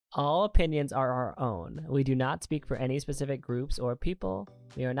All opinions are our own. We do not speak for any specific groups or people.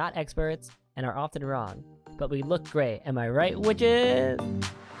 We are not experts and are often wrong. But we look great. Am I right, witches?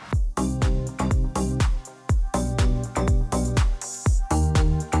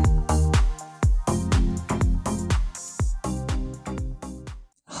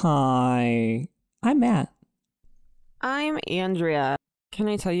 Hi, I'm Matt. I'm Andrea. Can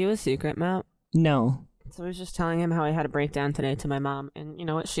I tell you a secret, Matt? No. So I was just telling him how I had a breakdown today to my mom, and you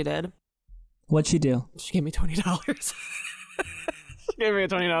know what she did? What'd she do? She gave me $20. She gave me a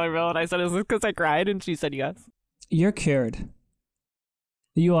 $20 bill, and I said, "Is this because I cried?" And she said, "Yes." You're cured.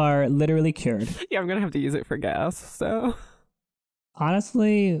 You are literally cured. Yeah, I'm gonna have to use it for gas. So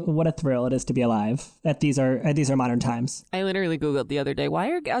Honestly, what a thrill it is to be alive at these are modern times. I literally Googled the other day, why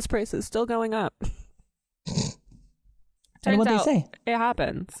are gas prices still going up? And what they out say? It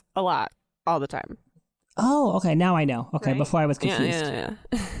happens a lot, all the time. Oh, okay. Now I know. Okay, Right? before I was confused. Yeah.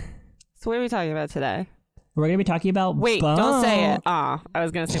 So what are we talking about today? We're going to be talking about Wait, don't say it. I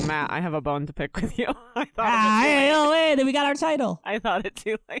was going to say, Matt, I have a bone to pick with you. I thought Wait, then we got our title. I thought it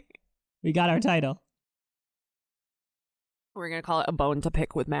too late. We got our title. We're going to call it A Bone to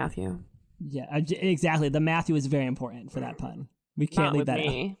Pick with Matthew. Yeah, exactly. The Matthew is very important for that pun. We can't Not leave with that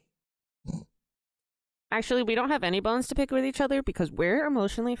me. Actually, we don't have any bones to pick with each other because we're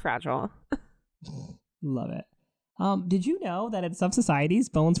emotionally fragile. Love it. Did you know that in some societies,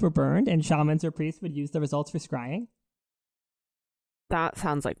 bones were burned and shamans or priests would use the results for scrying? That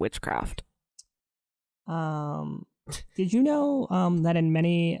sounds like witchcraft. Did you know that in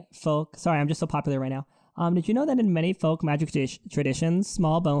many folk... Sorry, I'm just so popular right now. Did you know that in many folk magic traditions,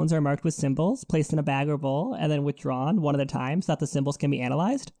 small bones are marked with symbols, placed in a bag or bowl, and then withdrawn one at a time so that the symbols can be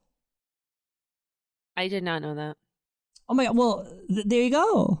analyzed? I did not know that. Oh my god, well, there you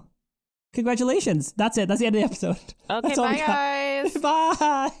go. Congratulations. That's it. That's the end of the episode. Okay, bye, guys.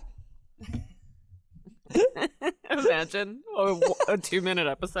 Bye. Imagine a 2-minute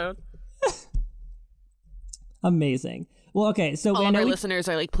episode. Amazing. Well, okay, so all of our listeners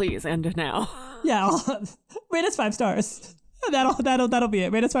are like, please end now. Yeah, rate us 5 stars. That'll be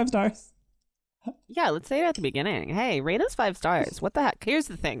it. Rate us 5 stars. Yeah, let's say it at the beginning. Hey, rate us 5 stars. What the heck? Here's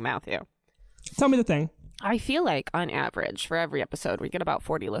the thing, Matthew. Tell me the thing. I feel like on average for every episode we get about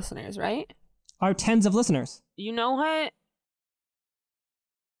 40 listeners, right? Our tens of listeners. You know what?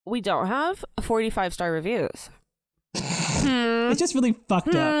 We don't have 45-star reviews. It's just really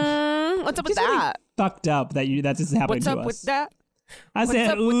fucked up. What's up with Really that? fucked up that this is happening What's to up us. with that? I What's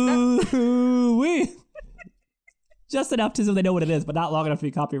said, up with that? ooh, wee. Just enough so they know what it is, but not long enough to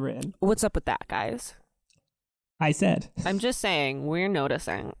be copywritten. What's up with that, guys? I said. I'm just saying, we're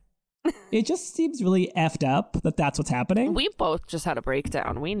noticing. It just seems really effed up that that's what's happening. We both just had a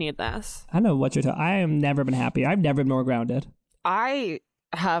breakdown. We need this. I know what you're talking. I have never been happy. I've never been more grounded. I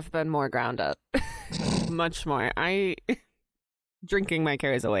have been more grounded. Much more. Drinking my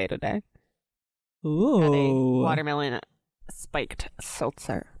cares away today. Ooh. Had a watermelon spiked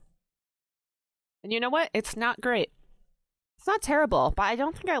seltzer. And you know what? It's not great. It's not terrible, but I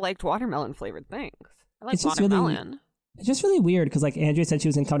don't think I liked watermelon flavored things. I like watermelon. It's just really weird because like Andrea said she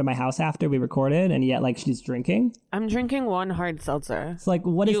was gonna come to my house after we recorded, and yet like she's drinking. I'm drinking one hard seltzer. It's like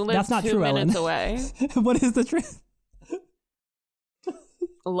what is that's not true, Ellen. You live 2 minutes away. What is the truth?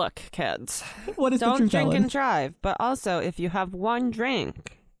 Look, kids. What is the truth, Don't drink Ellen? and drive, but also if you have one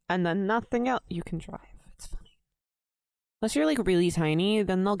drink and then nothing else, you can drive. It's funny. Unless you're like really tiny,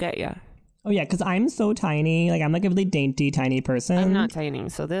 then they'll get you. Oh yeah, because I'm so tiny. Like I'm like a really dainty, tiny person. I'm not tiny,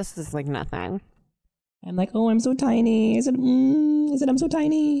 so this is like nothing. I'm like, oh, I'm so tiny. Is it I'm so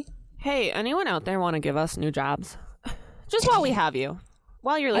tiny? Hey, anyone out there want to give us new jobs? Just while we have you.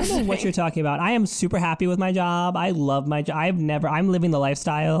 While you're I don't listening. know what you're talking about. I am super happy with my job. I love my job. I'm living the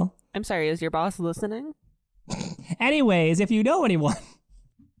lifestyle. I'm sorry, is your boss listening? Anyways, if you know anyone.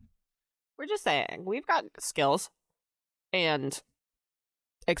 We're just saying, we've got skills and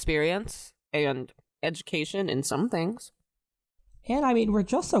experience and education in some things. And I mean, we're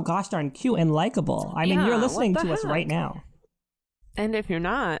just so gosh darn cute and likable. I mean, Yeah, you're listening what the to us right heck? now. And if you're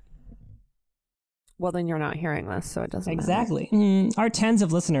not, well, then you're not hearing this, so it doesn't matter. Exactly. Our tens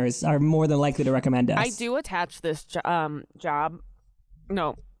of listeners are more than likely to recommend us. I do attach this job.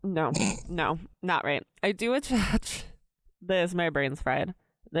 No, not right. I do attach this. My brain's fried.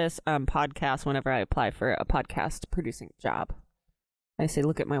 This podcast whenever I apply for a podcast producing job. I say,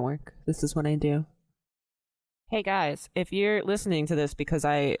 look at my work. This is what I do. Hey guys, if you're listening to this because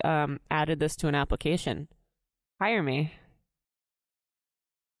I added this to an application, hire me.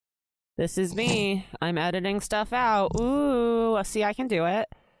 This is me. I'm editing stuff out. Ooh, see, I can do it.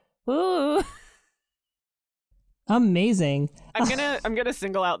 Ooh. Amazing. I'm gonna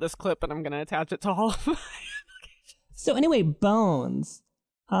single out this clip and I'm gonna attach it to all of my. So anyway, bones.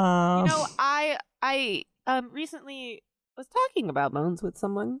 I recently was talking about bones with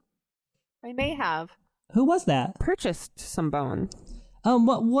someone. I may have Who was that? purchased some bone.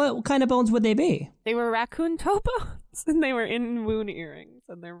 What kind of bones would they be? They were raccoon toe bones, and they were in moon earrings,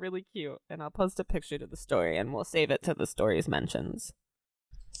 and they're really cute. And I'll post a picture to the story, and we'll save it to the story's mentions.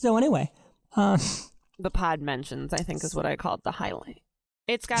 So anyway, The pod mentions, I think, is what I called the highlight.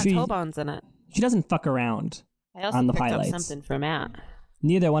 It's got toe bones in it. she doesn't fuck around I also on the picked highlights. up something for Matt.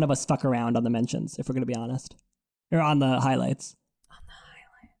 Neither one of us fuck around on the mentions, if we're going to be honest. Or on the highlights.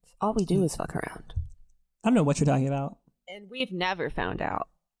 All we do is fuck around. I don't know what you're talking about. And we've never found out.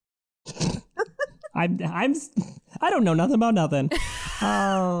 I don't know nothing about nothing.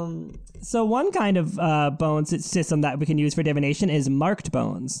 So one kind of bones system that we can use for divination is marked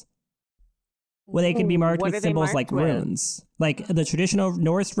bones. Where they can be marked What with are they symbols like marked with? runes. Like the traditional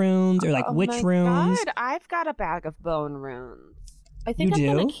Norse runes or like Oh witch my runes. God, I've got a bag of bone runes. I think You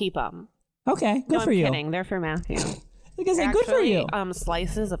I'm do? gonna keep them. Okay, good No, for I'm you. kidding. They're for Matthew. Like I said, good for you.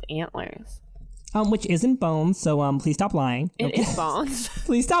 Slices of antlers. Which isn't bones, so please stop lying. It Okay. is bones.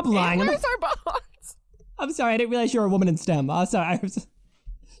 Please stop lying. Antlers are bones. I'm sorry, I didn't realize you were a woman in STEM. Sorry,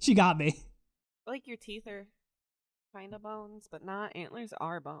 she got me. Like your teeth are kind of bones, but not. Antlers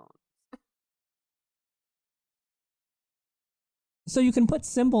are bones. So you can put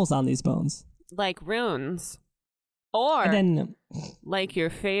symbols on these bones. Like runes. Or And then, like your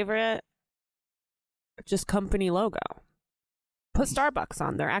favorite just company logo. Put Starbucks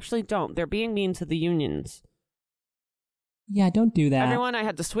on there. Actually, don't. They're being mean to the unions. yeah, don't do that. Everyone, I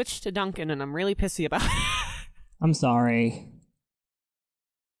had to switch to Dunkin', and I'm really pissy about it. I'm sorry.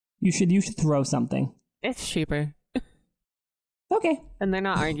 You should throw something. It's cheaper. Okay. And they're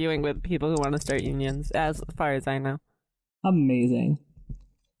not arguing with people who want to start unions, as far as I know. Amazing.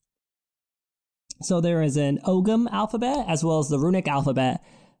 So there is an Ogham alphabet as well as the runic alphabet.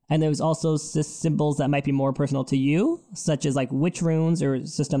 And there's also symbols that might be more personal to you, such as like witch runes or a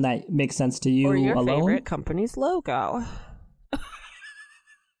system that makes sense to you Or your alone. favorite company's logo.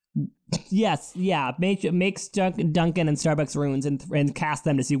 Yes, yeah. Make Dunkin' and Starbucks runes and cast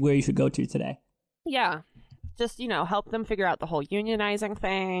them to see where you should go to today. Yeah. Just, help them figure out the whole unionizing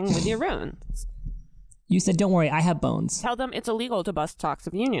thing with your runes. You said, don't worry, I have bones. Tell them it's illegal to bust talks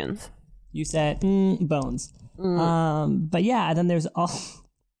of unions. You said, bones. But yeah, then there's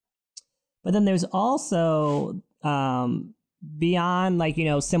also beyond like,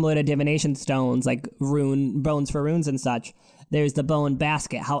 similar to divination stones, like bones for runes and such, there's the bone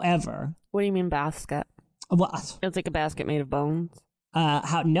basket. However, What do you mean basket? what? It's like a basket made of bones.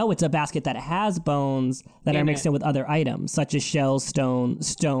 No, it's a basket that has bones that are mixed in with other items, such as shells,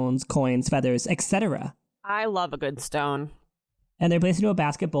 stones, coins, feathers, etc. I love a good stone. And they're placed into a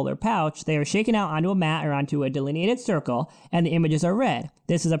basket, bowl, or pouch. They are shaken out onto a mat or onto a delineated circle, and the images are read.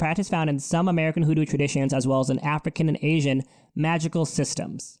 This is a practice found in some American hoodoo traditions as well as in African and Asian magical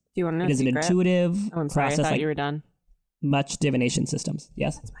systems. Do you want to know It is an secret? intuitive Oh, I'm sorry. I process thought like you were done. much divination systems.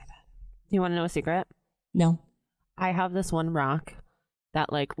 Yes? Do you want to know a secret? No. I have this one rock that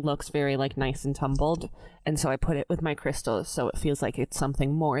looks very nice and tumbled, and so I put it with my crystals so it feels like it's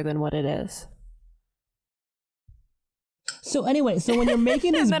something more than what it is. So anyway, so when you're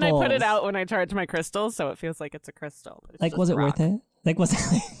making these And then bowls, I put it out when I charge my crystals, so it feels like it's a crystal. But it's just was a it rock. worth it? Was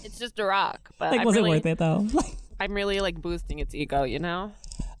it It's just a rock, but was it worth it though? I'm really boosting its ego, It's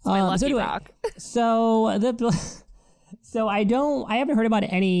my lucky so anyway, rock. So I haven't heard about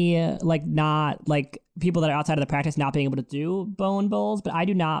any people that are outside of the practice not being able to do bone bowls, but I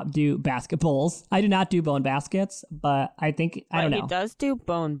do not do basket bowls. I do not do bone baskets, but I think I don't know. He does do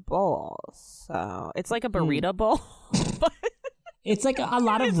bone bowls, so it's like a burrito bowl. But It's like a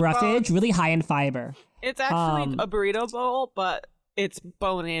lot of roughage, really high in fiber. it's actually a burrito bowl, but it's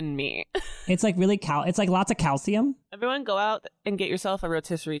bone in meat. It's like really it's like lots of calcium. Everyone go out and get yourself a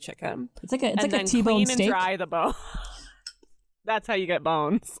rotisserie chicken. It's like a and then T-bone clean steak. and dry the bone. That's how you get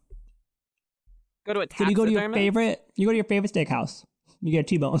bones. Go to a So you go to your taxidermist. favorite steakhouse. You get a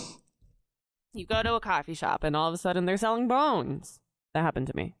T-bone. You go to a coffee shop, and all of a sudden they're selling bones. That happened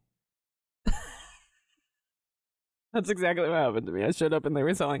to me. That's exactly what happened to me. I showed up and they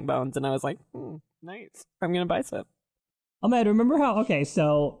were selling bones, and I was like, nice. I'm going to buy some. Oh man, remember how? Okay,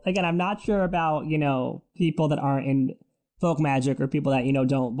 so again, I'm not sure about people that aren't in folk magic or people that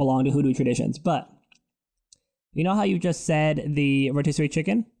don't belong to hoodoo traditions, but you know how you just said the rotisserie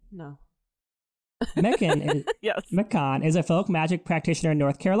chicken? No. Yes. Meccan is a folk magic practitioner in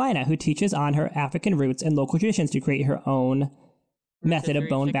North Carolina who teaches on her African roots and local traditions to create her own method of Rotisserie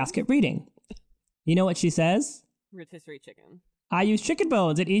bone chicken? basket breeding. You know what she says? Rotisserie chicken. I use chicken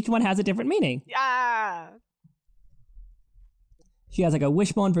bones, and each one has a different meaning. Yeah. She has like a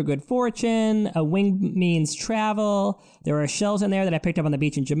wishbone for good fortune. A wing means travel. There are shells in there that I picked up on the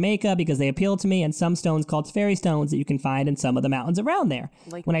beach in Jamaica because they appealed to me, and some stones called fairy stones that you can find in some of the mountains around there.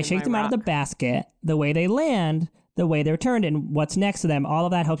 Like when I shake them out of the basket, the way they land, the way they're turned, and what's next to them, all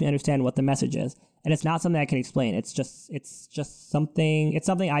of that helps me understand what the message is. And it's not something I can explain. It's just something. It's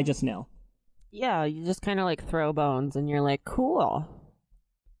something I just know. Yeah, you just kind of like throw bones, and you're like, cool.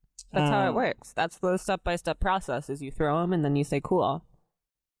 That's how it works. That's the step-by-step process, is you throw them and then you say cool.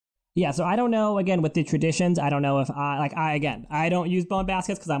 Yeah, so I don't know, again, with the traditions, I don't know if I don't use bone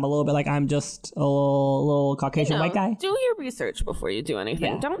baskets because I'm a little bit like, I'm just a little Caucasian white guy. Do your research before you do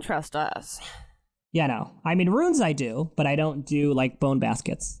anything. Yeah. Don't trust us. Yeah, no. I mean, runes I do, but I don't do, like, bone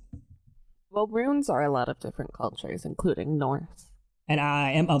baskets. Well, runes are a lot of different cultures, including Norse. And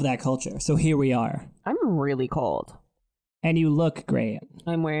I am of that culture, so here we are. I'm really cold. And you look great.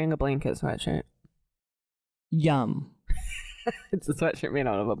 I'm wearing a blanket sweatshirt. Yum. It's a sweatshirt made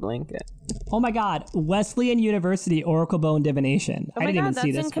out of a blanket. Oh my God, Wesleyan University Oracle Bone Divination. Oh I my didn't God, even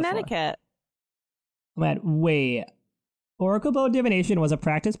see that's this in before. Connecticut. Oh my God, wait. Oracle bone divination was a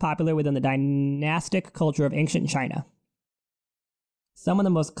practice popular within the dynastic culture of ancient China. Some of the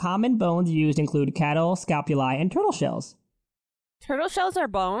most common bones used include cattle, scapulae, and turtle shells. Turtle shells are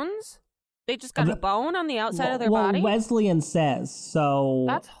bones? They just got a bone on the outside of their well, body? Wesleyan says, so...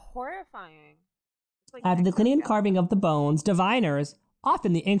 That's horrifying. It's like After the cleaning and carving of the bones, diviners,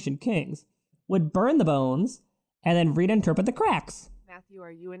 often the ancient kings, would burn the bones and then reinterpret the cracks. Matthew,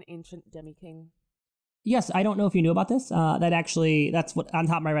 are you an ancient demi-king? Yes, I don't know if you knew about this. That's what on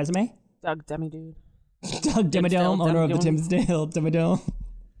top of my resume. Doug Demi-Dude. Doug Dimmadome, owner of the Timsdale Dimmadome.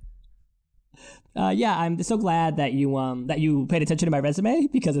 Yeah, I'm so glad that you paid attention to my resume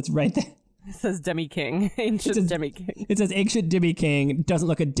because it's right there. It says Demi-King. Ancient Demi-King. It says ancient Demi-King, doesn't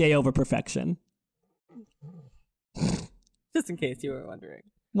look a day over perfection. Just in case you were wondering.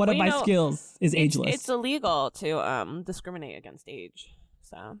 One of my skills is ageless. It's illegal to discriminate against age.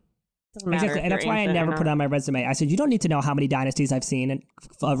 So doesn't matter. Exactly, and that's why I never put it on my resume. I said, you don't need to know how many dynasties I've seen and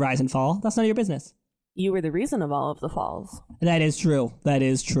rise and fall. That's none of your business. You were the reason of all of the falls. That is true. That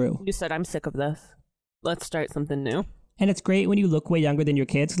is true. You said, I'm sick of this. Let's start something new. And it's great when you look way younger than your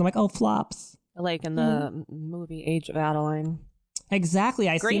kids. Because I'm like, oh, flops. Like in the movie Age of Adeline. Exactly.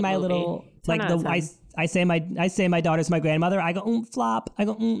 I Great see my movie. little 10 like out of the 10. I say my daughter's my grandmother. I go flop. I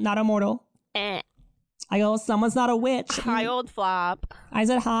go not immortal. Eh. I go someone's not a witch. Hi, old flop. I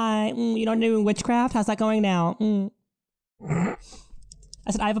said hi. You don't do witchcraft. How's that going now? I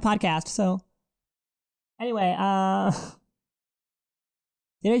said I have a podcast. So anyway,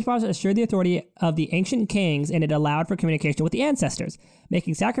 the image process assured the authority of the ancient kings, and it allowed for communication with the ancestors.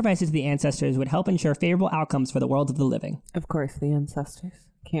 Making sacrifices to the ancestors would help ensure favorable outcomes for the world of the living. Of course, the ancestors.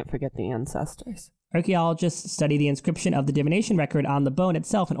 Can't forget the ancestors. Archaeologists study the inscription of the divination record on the bone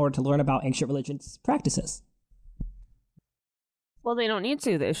itself in order to learn about ancient religious practices. Well, they don't need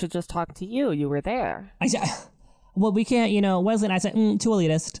to. They should just talk to you. You were there. I said, well, we can't, Wesleyan. I said, too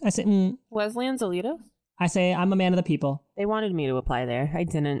elitist. I said, Wesleyan's elitist? I say, I'm a man of the people. They wanted me to apply there. I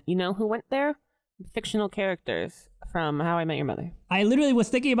didn't. You know who went there? Fictional characters from How I Met Your Mother. I literally was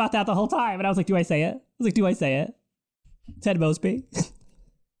thinking about that the whole time, and I was like, do I say it? Ted Mosby.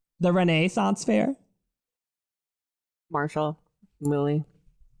 The Renaissance Fair. Marshall, Willie.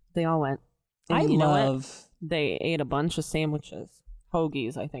 They all went. And I you know what? love... They ate a bunch of sandwiches.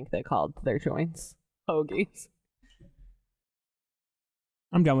 Hoagies, I think they called their joints. Hoagies.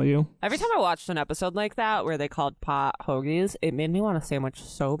 I'm done with you. Every time I watched an episode like that where they called pot hoagies, it made me want a sandwich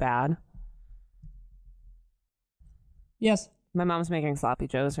so bad. Yes. My mom's making sloppy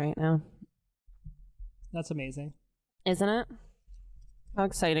joes right now. That's amazing. Isn't it? How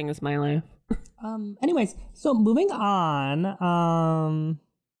exciting is my life? Anyways, so moving on,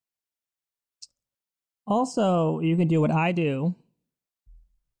 also, you can do what I do,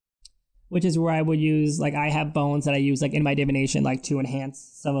 which is where I would use, like, I have bones that I use, like, in my divination, like, to enhance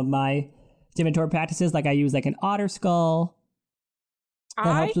some of my divinatory practices. Like, I use, like, an otter skull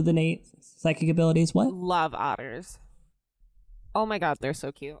that helps with innate psychic abilities. What? Love otters. Oh my god, they're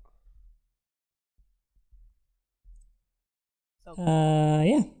so cute. So cool.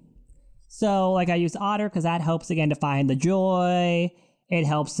 Yeah. So, like, I use otter because that helps, again, to find the joy. It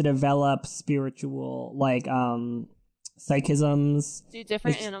helps to develop spiritual, like, psychisms. Do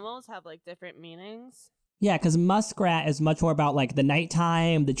different animals have like different meanings? Yeah, because muskrat is much more about like the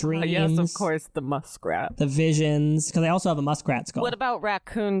nighttime, the dreams. Yes, of course, the muskrat. The visions. Because I also have a muskrat skull. What about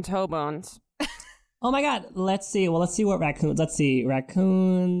raccoon toe bones? Oh my god, let's see. Well, let's see what raccoons. Let's see.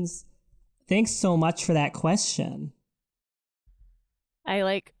 Raccoons. Thanks so much for that question. I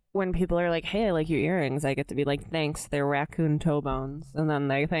like when people are like, hey, I like your earrings. I get to be like, thanks, they're raccoon toe bones. And then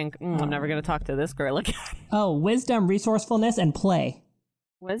they think, I'm never going to talk to this girl again. Oh, wisdom, resourcefulness, and play.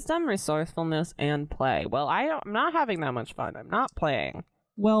 Wisdom, resourcefulness, and play. Well, I'm not having that much fun. I'm not playing.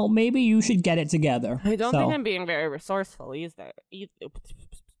 Well, maybe you should get it together. I don't think I'm being very resourceful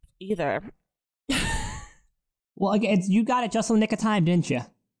either. Well, again, you got it just in the nick of time, didn't you?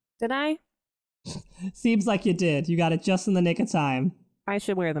 Did I? Seems like you did. You got it just in the nick of time. I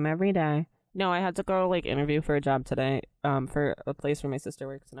should wear them every day. No, I had to go interview for a job today, for a place where my sister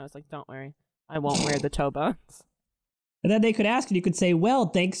works, and I was like, don't worry, I won't wear the toe bones. And then they could ask, and you could say, well,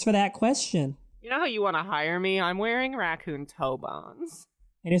 thanks for that question. You know how you want to hire me? I'm wearing raccoon toe bones.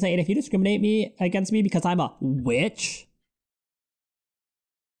 And you're saying, if you discriminate against me because I'm a witch?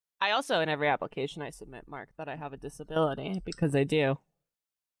 I also, in every application I submit, mark that I have a disability, because I do.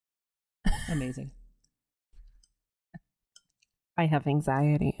 Amazing. I have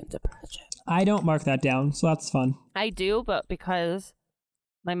anxiety and depression. I don't mark that down, so that's fun. I do, but because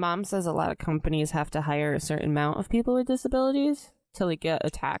my mom says a lot of companies have to hire a certain amount of people with disabilities to get a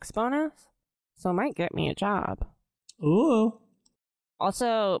tax bonus, so it might get me a job. Ooh.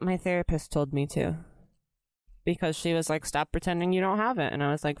 Also, my therapist told me to, because she was like, stop pretending you don't have it. And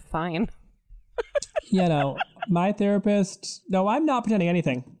I was like, fine. My therapist... No, I'm not pretending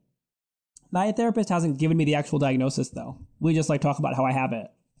anything. My therapist hasn't given me the actual diagnosis, though. We just talk about how I have it.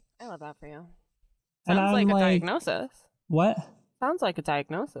 I love that for you. And Sounds I'm like a diagnosis. What? Sounds like a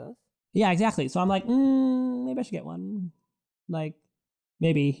diagnosis. Yeah, exactly. So I'm like, maybe I should get one.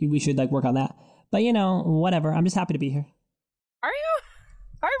 Maybe we should work on that. But whatever. I'm just happy to be here. Are you?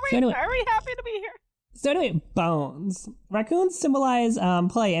 Are we happy to be here? So anyway, bones. Raccoons symbolize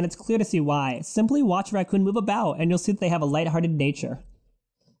play, and it's clear to see why. Simply watch a raccoon move about, and you'll see that they have a lighthearted nature.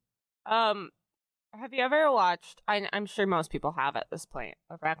 Have you ever watched, I'm sure most people have at this point,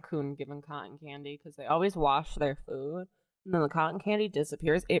 a raccoon given cotton candy, because they always wash their food, and then the cotton candy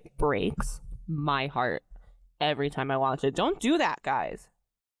disappears. It breaks my heart every time I watch it. Don't do that, guys.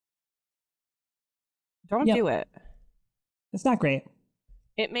 Don't do it. It's not great.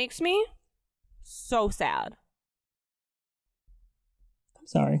 It makes me so sad. I'm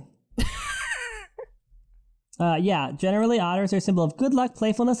sorry. Generally otters are a symbol of good luck,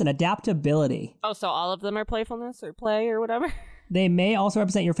 playfulness, and adaptability. Oh, so all of them are playfulness or play or whatever? They may also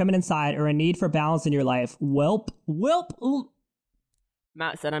represent your feminine side or a need for balance in your life. Welp.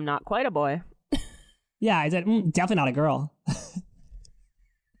 Matt said I'm not quite a boy. Yeah, I said, definitely not a girl.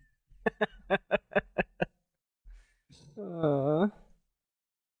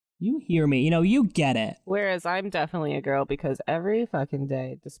 You hear me. You get it. Whereas I'm definitely a girl, because every fucking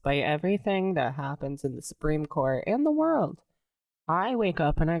day, despite everything that happens in the Supreme Court and the world, I wake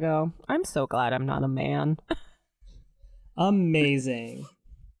up and I go, I'm so glad I'm not a man. Amazing.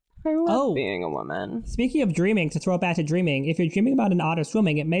 I love being a woman. Speaking of dreaming, to throw it back to dreaming, if you're dreaming about an otter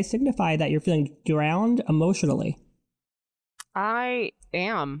swimming, it may signify that you're feeling drowned emotionally. I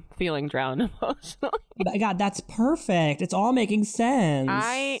am feeling drowned emotionally. God, that's perfect. It's all making sense.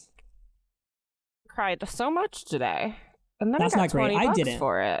 I cried so much today. And then that's I got not great. 20 I bucks didn't.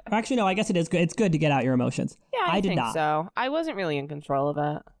 for it. Actually, no, I guess it is good. It's good to get out your emotions. Yeah, I did think not. so. I wasn't really in control of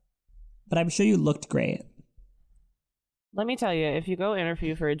it. But I'm sure you looked great. Let me tell you, if you go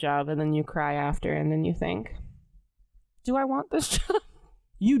interview for a job and then you cry after and then you think, do I want this job?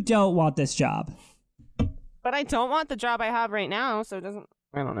 You don't want this job. But I don't want the job I have right now, so it doesn't...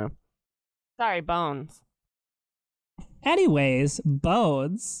 I don't know. Sorry, Bones. Anyways,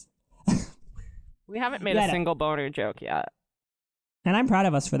 Bones. We haven't made a single boner joke yet. And I'm proud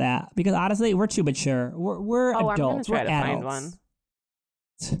of us for that, because honestly, we're too mature. We're adults. I'm gonna try we're to adults.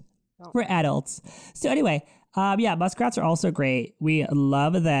 find one. We're adults. So anyway, muskrats are also great. We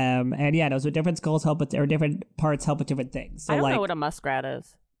love them. And those with different skulls help with, or different parts help with different things. So I don't know what a muskrat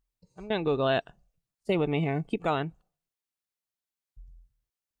is. I'm gonna Google it. Stay with me here. Keep going.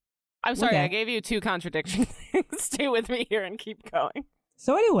 I'm sorry, Okay. I gave you two contradiction things. Stay with me here and keep going.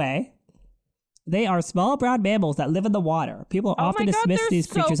 So anyway, they are small brown mammals that live in the water. People often dismiss these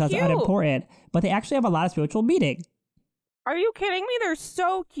creatures as unimportant, but they actually have a lot of spiritual meaning. Are you kidding me? They're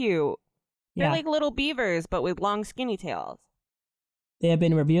so cute. They're Yeah. like little beavers, but with long, skinny tails. They have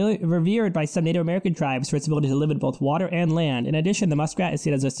been revered by some Native American tribes for its ability to live in both water and land. In addition, the muskrat is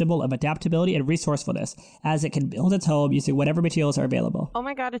seen as a symbol of adaptability and resourcefulness, as it can build its home using whatever materials are available. Oh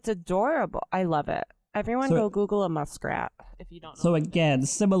my god, it's adorable. I love it. Everyone go Google a muskrat if you don't know. So again,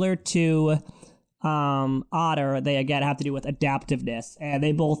 similar to otter, they again have to do with adaptiveness, and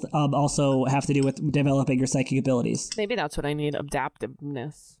they both also have to do with developing your psychic abilities. Maybe that's what I need,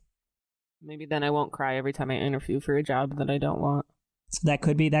 adaptiveness. Maybe then I won't cry every time I interview for a job that I don't want. That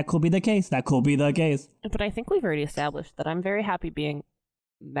could be the case. That could be the case. But I think we've already established that I'm very happy being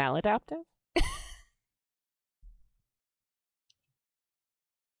maladaptive.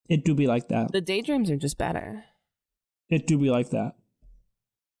 It do be like that. The daydreams are just better. It do be like that.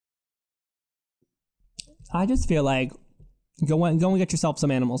 I just feel like go and get yourself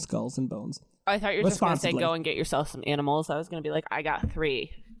some animal skulls and bones. I thought you were just going to say Responsibly. go and get yourself some animals. I was going to be like, I got 3.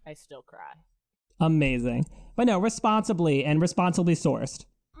 I still cry. Amazing. But no, responsibly and responsibly sourced.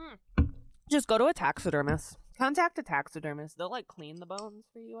 Just go to a taxidermist. Contact a taxidermist. They'll like clean the bones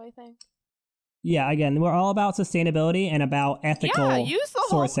for you, I think. Yeah, again, we're all about sustainability and about ethical Yeah, use the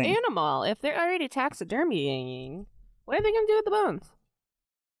sourcing. whole animal. If they're already taxidermying, what are they going to do with the bones?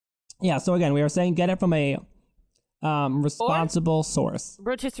 Yeah, so again, we were saying get it from a responsible source.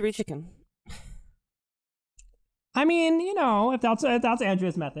 Rotisserie chicken. I mean, you know, if that's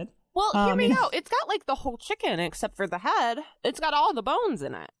Andrea's method. Well, hear me you know- out. It's got like the whole chicken except for the head. It's got all the bones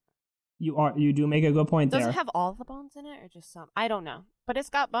in it. You do make a good point Does there. it have all the bones in it or just some? I don't know. But it's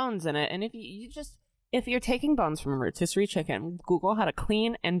got bones in it. And if you're taking bones from a rotisserie chicken, Google how to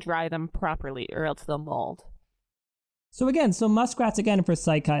clean and dry them properly or else they'll mold. So again, muskrats again for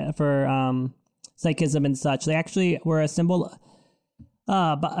psychism and such. They actually were a symbol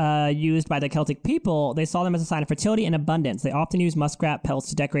used by the Celtic people. They saw them as a sign of fertility and abundance. They often use muskrat pelts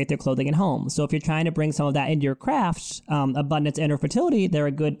to decorate their clothing and homes. So if you're trying to bring some of that into your craft, abundance and or fertility, they're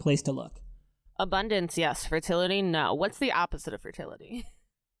a good place to look. Abundance, yes. Fertility, no. What's the opposite of fertility?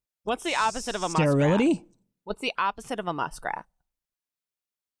 What's the opposite of a muskrat? Sterility? What's the opposite of a muskrat?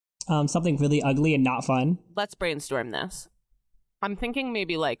 Something really ugly and not fun. Let's brainstorm this. I'm thinking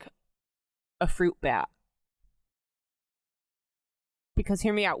maybe like a fruit bat. Because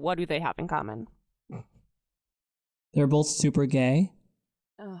hear me out, what do they have in common? They're both super gay.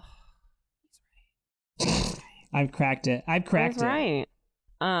 Ugh, I've cracked it. that's right.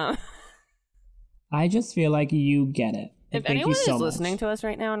 I just feel like you get it. If Thank anyone you so is much. listening to us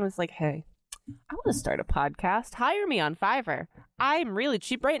right now and was like, hey, I want to start a podcast, hire me on Fiverr. I'm really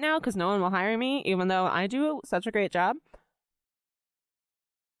cheap right now because no one will hire me, even though I do such a great job.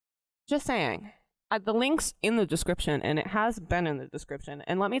 Just saying. The link's in the description, and it has been in the description.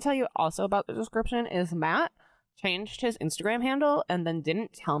 And let me tell you also about the description is Matt changed his Instagram handle and then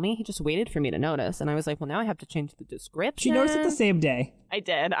didn't tell me. He just waited for me to notice. And I was like, well, now I have to change the description. She noticed it the same day. I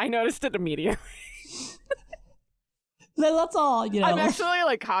did. I noticed it immediately. Let's all, you know. I'm actually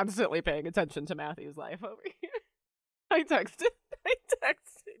like constantly paying attention to Matthew's life over here. I texted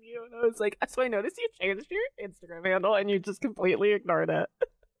you and I was like, so I noticed you changed your Instagram handle and you just completely ignored it.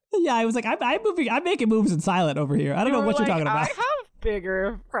 Yeah, I was like, I'm making moves in silent over here. I don't know what you're talking about. I have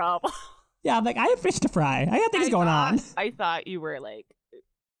bigger problems. Yeah, I'm like, I have fish to fry. I got things going on. I thought you were like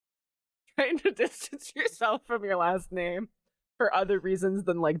trying to distance yourself from your last name for other reasons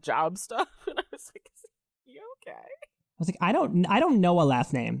than like job stuff. And I was like, is you okay? I was like, I don't know a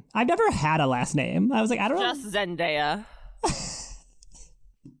last name. I've never had a last name. I was like, I don't know. Just Zendaya.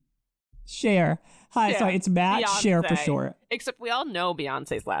 Cher. Hi, Yeah, sorry, it's Matt Cher for Beyonce. short. Except we all know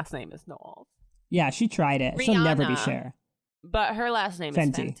Beyonce's last name is Knowles. Yeah, she tried it. She'll never be Rihanna. Cher. But her last name is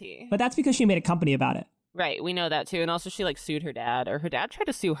Fenty. But that's because she made a company about it. Right, we know that too. And also she like sued her dad, or her dad tried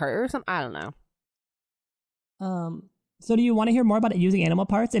to sue her or something. I don't know. So do you want to hear more about using animal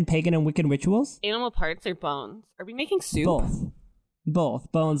parts in pagan and Wiccan rituals? Animal parts or bones? Are we making soup?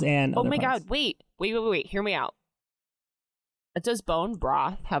 Both. Bones and Oh other my parts. god, wait. Hear me out. Does bone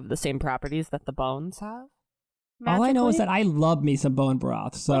broth have the same properties that the bones have? All I know is Magically? that I love me some bone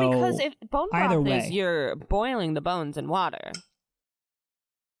broth. So Well, because if bone either broth is way. you're boiling the bones in water.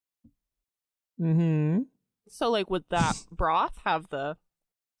 Mm-hmm. So like would that broth have the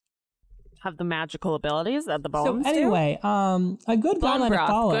magical abilities that the bones So anyway, a good do? Bone guideline to broth,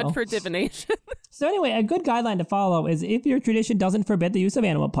 follow. good for divination. So anyway, a good guideline to follow is if your tradition doesn't forbid the use of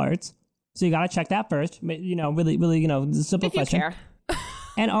animal parts. So you got to check that first. You know, really, you know, the simple if you question. care.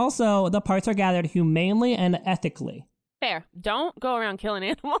 And also, the parts are gathered humanely and ethically. Fair. Don't go around killing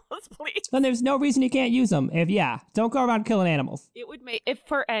animals, please. Then there's no reason you can't use them. Don't go around killing animals It would make if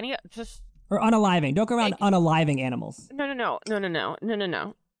for any just or unaliving. Don't go around unaliving animals.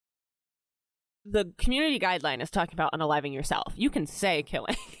 no. The community guideline is talking about unaliving yourself. You can say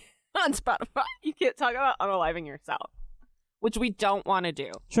killing on Spotify. You can't talk about unaliving yourself, which we don't want to do.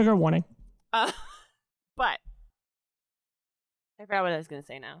 Trigger warning. But I forgot what I was going to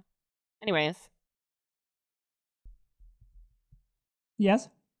say now. Anyways. Yes.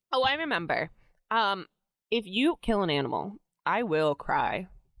 Oh, I remember. If you kill an animal, I will cry.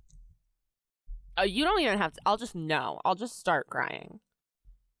 You don't even have to. I'll just know. I'll just start crying.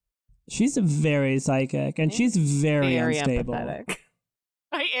 She's very psychic, and she's very unstable. Empathetic.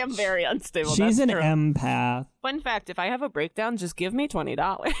 I am very unstable. She's That's an true. empath. Fun fact, if I have a breakdown, just give me $20.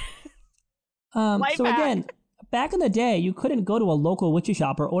 So back. again, back in the day, you couldn't go to a local witchy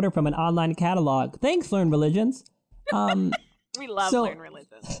shop or order from an online catalog. Thanks, Learn Religions. We love So- learn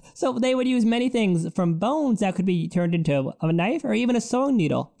religion. So they would use many things from bones that could be turned into a knife or even a sewing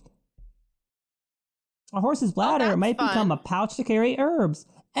needle. A horse's bladder that's might become fun. a pouch to carry herbs.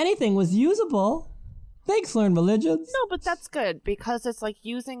 Anything was usable. Thanks, Learn Religions. No, but that's good because it's like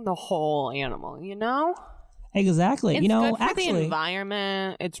using the whole animal, you know? Exactly. It's You know, good for the actually,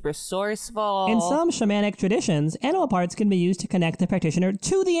 environment. It's resourceful. in some shamanic traditions, animal parts can be used to connect the practitioner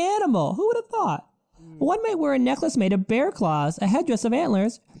to the animal. Who would have thought? One might wear a necklace made of bear claws, a headdress of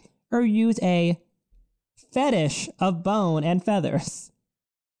antlers, or use a fetish of bone and feathers.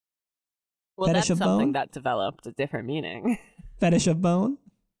 well, fetish that's of something bone? that developed a different meaning. Fetish of bone?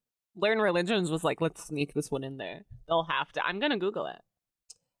 Learn Religions was like, let's sneak this one in there. They'll have to. I'm gonna Google it.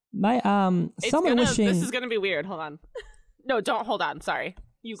 My It's someone gonna, wishing This is gonna be weird. Hold on. No, don't hold on. Sorry.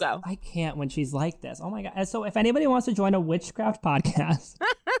 You go. I can't when she's like this. Oh my god. So if anybody wants to join a witchcraft podcast,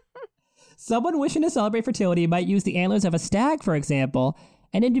 someone wishing to celebrate fertility might use the antlers of a stag, for example.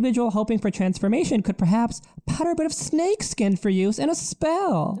 An individual hoping for transformation could perhaps powder a bit of snake skin for use in a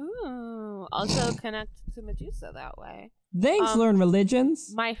spell. Ooh. Also connect to Medusa that way. Thanks, Learn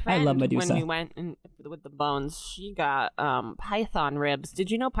Religions. My friend, I love Medusa. when we went in with the bones, she got python ribs.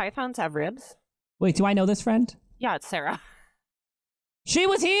 Did you know pythons have ribs? Wait, do I know this friend? Yeah, it's Sarah. She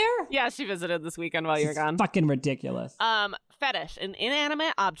was here? Yeah, she visited this weekend while you were This is gone. fucking ridiculous. Fetish, an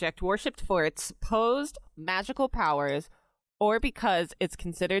inanimate object worshipped for its supposed magical powers or because it's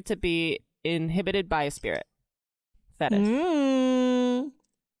considered to be inhibited by a spirit. Fetish. Mm.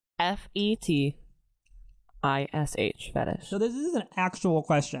 Fetish. Fetish. So this is an actual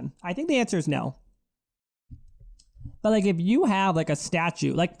question. I think the answer is no. But like if you have like a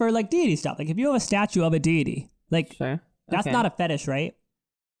statue, like for like deity stuff, like if you have a statue of a deity, like Sure. that's Okay. not a fetish, right?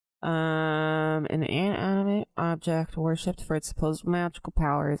 An inanimate object worshipped for its supposed magical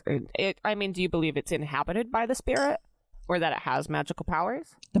powers. I mean, do you believe it's inhabited by the spirit, or that it has magical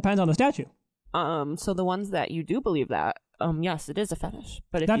powers? Depends on the statue. So the ones that you do believe that, yes, it is a fetish.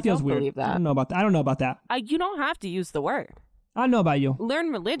 But if That you feels don't weird. believe I that, don't know about that. I don't know about that. you don't have to use the word. I don't know about you. Learn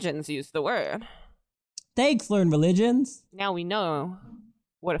Religions use the word. Thanks, Learn Religions. Now we know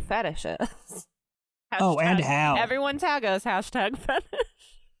what a fetish is. Oh, and how. Everyone tag us, hashtag fetish.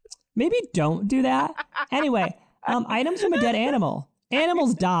 Maybe don't do that. Anyway, items from a dead animal.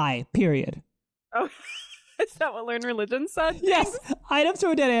 Animals die, period. Oh, is that what Learn Religion said? Yes, items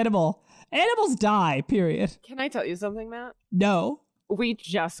from a dead animal. Animals die, period. Can I tell you something, Matt? No. We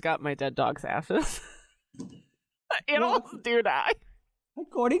just got my dead dog's ashes. Animals do die.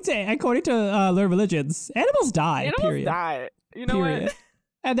 According to Learn Religions, animals die, Animals period. die. You know Period. what?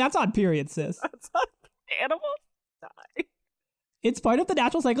 And that's on period, sis. That's not, animals die. It's part of the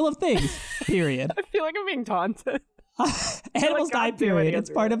natural cycle of things, period. I feel like I'm being taunted. Animals God die, damn it, period. It's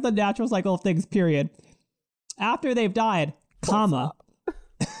Andrew. part of the natural cycle of things, period. After they've died, comma.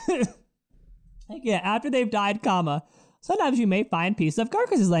 Yeah, after they've died, comma. Sometimes you may find pieces of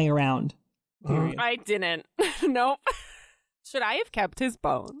carcasses laying around, period. I didn't. Nope. Should I have kept his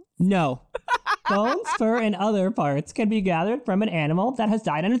bones? No. Bones, fur, and other parts can be gathered from an animal that has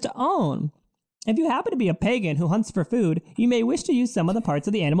died on its own. If you happen to be a pagan who hunts for food, you may wish to use some of the parts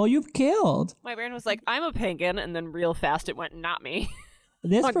of the animal you've killed. My brain was like, I'm a pagan, and then real fast it went, not me.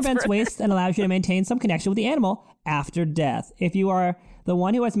 This Hunts prevents for- waste and allows you to maintain some connection with the animal after death. If you are the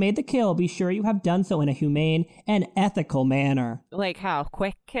one who has made the kill, be sure you have done so in a humane and ethical manner. Like how?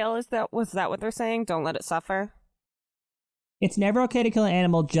 Quick kill? Was that what they're saying? Don't let it suffer? It's never okay to kill an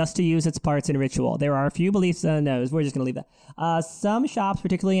animal just to use its parts in ritual. There are a few beliefs on those. We're just going to leave that. Some shops,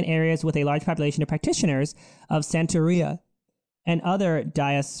 particularly in areas with a large population of practitioners of Santeria and other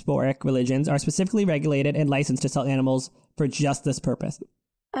diasporic religions, are specifically regulated and licensed to sell animals for just this purpose.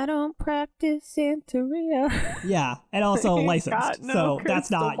 I don't practice Santeria. Yeah, and also Got licensed. no So that's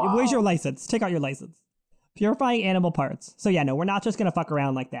crystal not. ball. Where's your license? Take out your license. Purifying animal parts. So yeah, no, we're not just going to fuck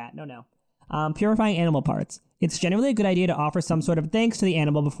around like that. No. Purifying animal parts. It's generally a good idea to offer some sort of thanks to the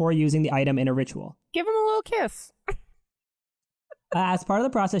animal before using the item in a ritual. Give him a little kiss. As part of the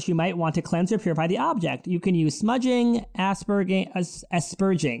process, you might want to cleanse or purify the object. You can use smudging,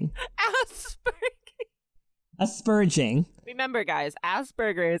 asperging. Remember, guys,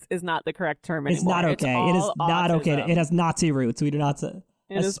 Asperger's is not the correct term anymore. It's not okay. It is all not okay. autism. It has Nazi roots. We do not say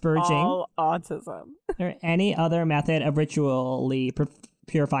It is asperging. all autism. Or any other method of ritually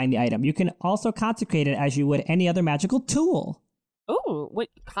purifying the item. You can also consecrate it as you would any other magical tool. Ooh, what,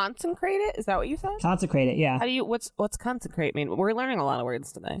 consecrate it? Is that what you said? Consecrate it, yeah. How do you, what's consecrate mean? We're learning a lot of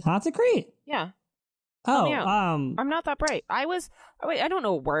words today. Consecrate? Yeah. Oh, me out. I'm not that bright. I don't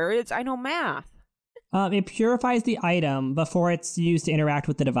know words. I know math. It purifies the item before it's used to interact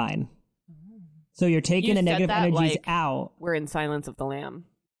with the divine. So you're taking the negative energies out. We're in Silence of the Lamb.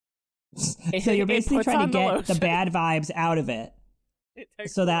 So you're basically trying to get the bad vibes out of it.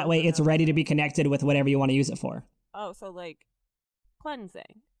 So that way it's ready to be connected with whatever you want to use it for. Oh, so like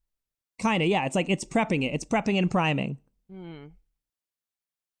cleansing. Kind of, yeah. It's like it's prepping it. It's prepping and priming.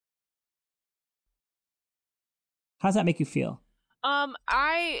 How does that make you feel?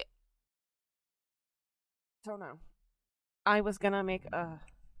 I don't know. I was gonna make a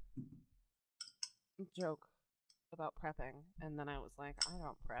joke about prepping, and then I was like, I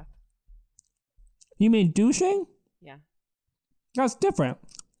don't prep. You mean douching? Yeah. That's different.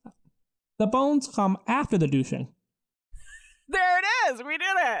 The bones come after the douching. There it is! We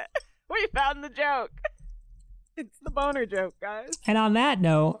did it! We found the joke. It's the boner joke, guys. And on that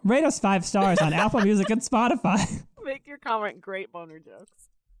note, rate us 5 stars on Apple Music and Spotify. Make your comment great boner jokes.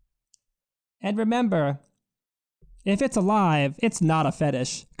 And remember, if it's alive, it's not a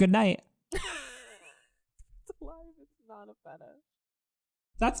fetish. Good night. It's alive, it's not a fetish.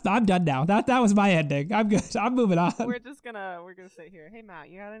 I'm done now. That was my ending. I'm good. I'm moving on. We're gonna sit here. Hey Matt,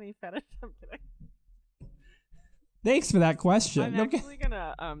 you got any fetish? I'm kidding. Thanks for that question. I'm actually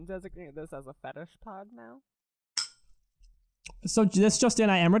gonna designate this as a fetish pod now. So this just in,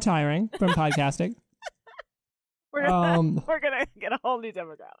 I am retiring from podcasting. We're gonna get a whole new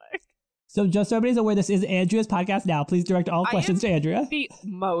demographic. So just so everybody's aware, this is Andrea's podcast now. Please direct all questions to Andrea. The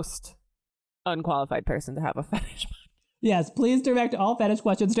most unqualified person to have a fetish. Yes, please direct all fetish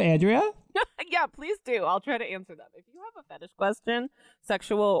questions to Andrea. Yeah, please do. I'll try to answer them. If you have a fetish question,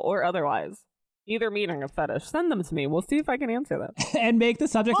 sexual or otherwise, either meaning a fetish, send them to me. We'll see if I can answer them. And make the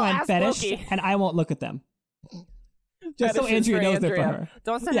subject line fetish, Loki. and I won't look at them. Just so Andrea knows they're for her.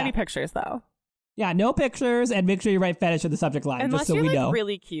 Don't send any pictures, though. Yeah, no pictures, and make sure you write fetish in the subject line, Unless just so you're, we know.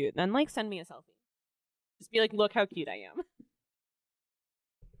 Really cute, then send me a selfie. Just be like, look how cute I am.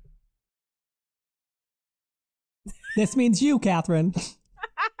 This means you, Catherine.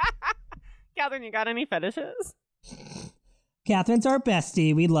 Catherine, you got any fetishes? Catherine's our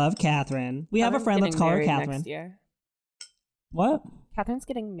bestie. We love Catherine. We have a friend. Let's call her Catherine. Next year. What? Catherine's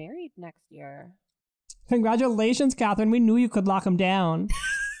getting married next year. Congratulations, Catherine. We knew you could lock him down.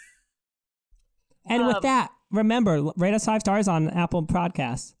 And with that, remember, rate us 5 stars on Apple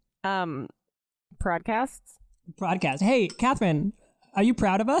Podcasts. Podcasts? Podcast. Hey, Catherine, are you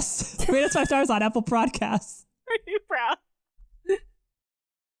proud of us? Rate us 5 stars on Apple Podcasts. Are you proud?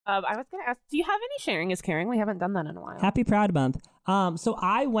 I was going to ask, do you have any sharing is caring? We haven't done that in a while. Happy Proud Month. So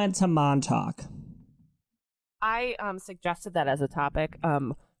I went to Montauk. I suggested that as a topic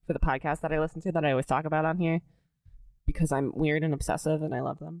for the podcast that I listen to that I always talk about on here because I'm weird and obsessive and I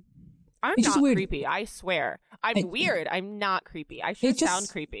love them. I'm not creepy, I swear. I'm weird. I'm not creepy. I should sound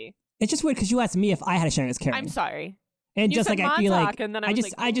creepy. It's just weird because you asked me if I had a sharing is caring. I'm sorry. And you just like I feel like and then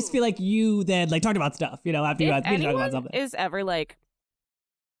I just feel like you then like talked about stuff, you know, after you asked me to talk about something. Is ever like,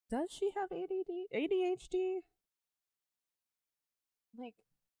 does she have ADHD? Like,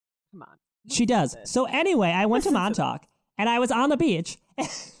 come on. She does. So anyway, I went to Montauk and I was on the beach.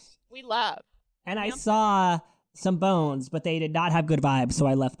 We love. And I saw some bones, but they did not have good vibes, so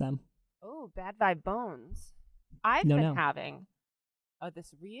I left them. Oh, bad vibe bones. I've been having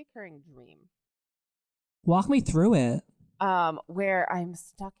this reoccurring dream. Walk me through it. Where I'm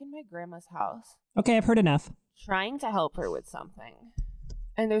stuck in my grandma's house. Okay, I've heard enough. Trying to help her with something.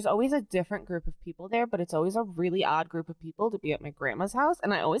 And there's always a different group of people there, but it's always a really odd group of people to be at my grandma's house.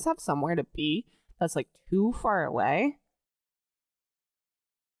 And I always have somewhere to be that's like too far away.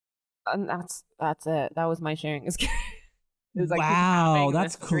 And that's it. That was my sharing. It was like, wow,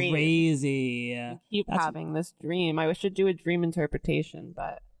 that's crazy. Keep having this dream. I should do a dream interpretation,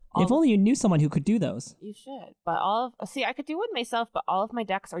 but if only you knew someone who could do those. You should. But I could do it myself, but all of my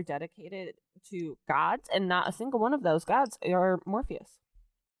decks are dedicated to gods, and not a single one of those gods are Morpheus.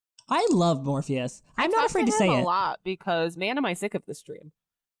 I love Morpheus. I'm not afraid to say it a lot because man, am I sick of this dream.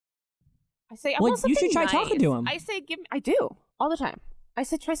 I say, well, you should try talking to him. I say, I do all the time. I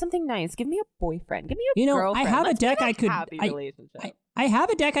said, try something nice. Give me a boyfriend. Give me a girlfriend. I have a deck I could. I have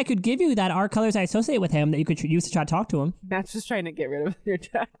a deck I could give you that are colors I associate with him that you could use to try to talk to him. Matt's just trying to get rid of your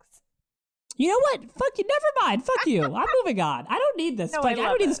decks. You know what? Fuck you. Never mind. Fuck you. I'm moving on. I don't need this. I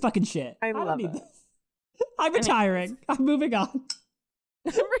don't need this fucking shit. I don't need this. I'm retiring. I'm moving on.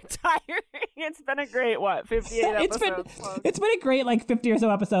 Retiring. It's been a great 58 episodes. It's been a great 50 or so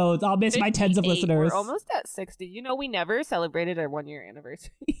episodes. I'll miss my tens of listeners. We're almost at 60. You know, we never celebrated our 1-year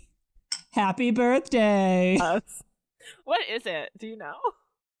anniversary. Happy birthday. What is it? Do you know?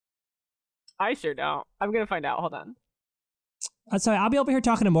 I sure don't. I'm gonna find out. Hold on. Sorry, I'll be over here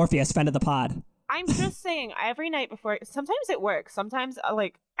talking to Morpheus, friend of the pod. I'm just saying, every night before, sometimes it works. Sometimes,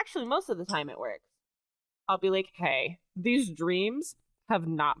 actually, most of the time it works. I'll be like, hey, these dreams have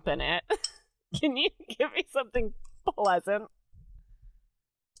not been it. Can you give me something pleasant?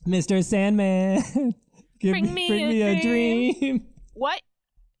 Mr. Sandman, bring me a dream. What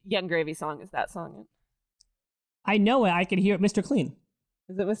Young Gravy song is that song in? I know it. I can hear it. Mr. Clean.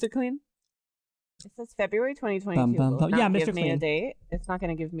 Is it Mr. Clean? It says February 2022. Yeah, Mr. Give Clean. me a date. It's not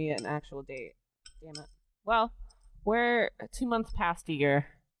going to give me an actual date. Damn it. Well, we're 2 months past a year.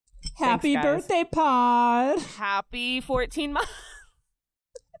 Happy birthday, pod. Happy 14 months.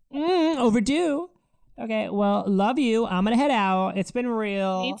 Overdue. Okay, well, love you. I'm going to head out. It's been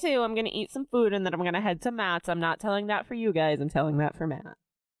real. Me too. I'm going to eat some food and then I'm going to head to Matt's. I'm not telling that for you guys. I'm telling that for Matt.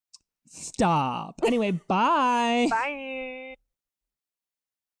 Stop. Anyway, bye. Bye.